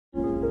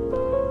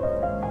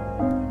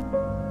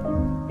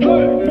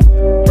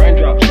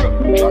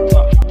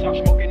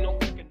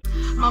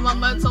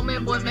mama told me,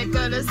 boy, make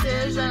a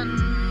decision.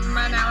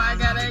 Right now I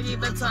gotta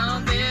keep a tunnel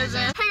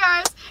vision. Hey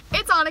guys,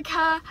 it's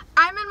Annika.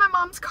 I'm in my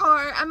mom's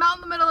car. I'm out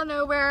in the middle of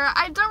nowhere.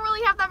 I don't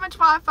really have that much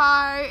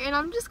Wi-Fi and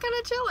I'm just kind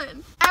of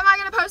chilling. Am I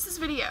gonna post this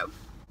video?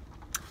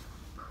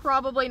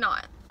 Probably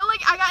not.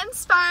 Like, I got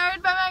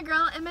inspired by my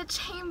girl Emma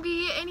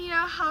Chamby, and you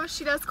know how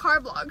she does car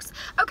vlogs.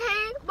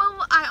 Okay,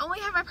 well, I only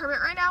have my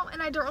permit right now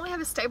and I don't really have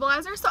a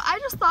stabilizer, so I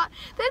just thought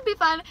that it'd be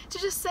fun to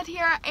just sit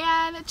here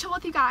and chill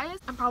with you guys.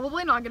 I'm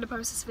probably not gonna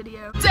post this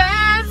video.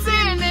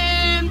 Dancing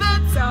in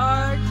the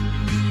dark,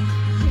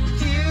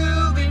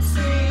 you'll be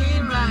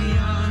seen my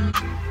young.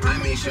 I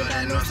made sure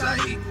that no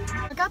side.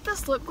 I got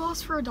this lip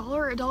gloss for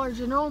 $1 at Dollar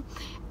General,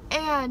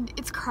 and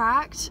it's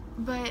cracked,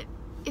 but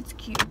it's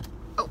cute.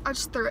 Oh, I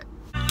just threw it.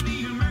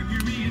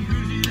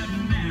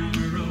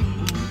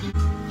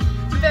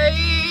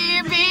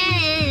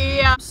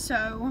 Baby, I'm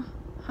so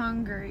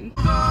hungry.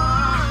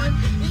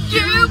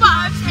 You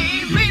watch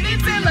me bleed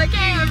until I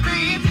can't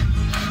breathe.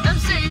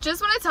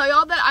 Just want to tell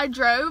y'all that I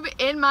drove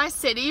in my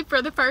city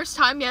for the first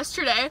time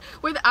yesterday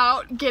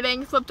without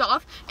getting flipped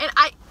off, and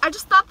I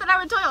just thought that I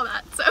would tell y'all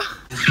that, so.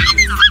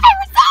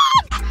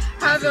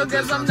 I feel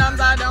good, sometimes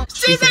I don't.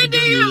 She say, do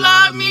you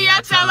love me?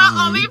 I tell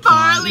her only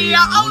partly.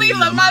 I only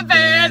love my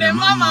bed and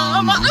my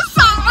mama. I'm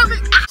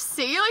sorry.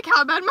 See, like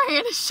how bad my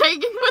hand is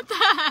shaking with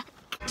that.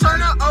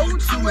 Turn a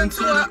 02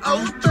 into a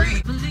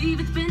 03.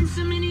 Believe it's been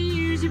so many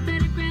years, you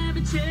better grab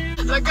a chair.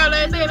 Look at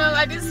it, they don't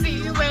like to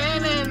see you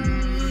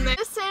winning.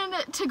 Listened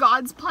to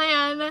God's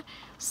Plan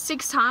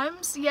 6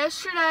 times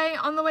yesterday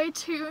on the way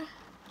to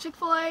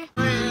Chick-fil-A.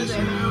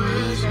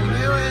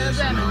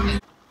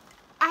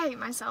 I hate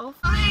myself.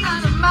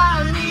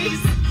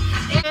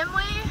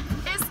 Emily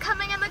is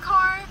coming in the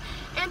car,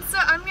 and so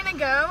I'm gonna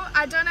go.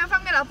 I don't know if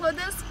I'm gonna upload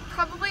this,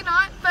 probably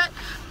not, but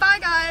bye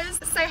guys.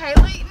 Say hey,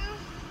 Leighton.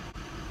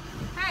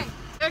 Hey.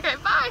 Okay,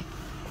 bye.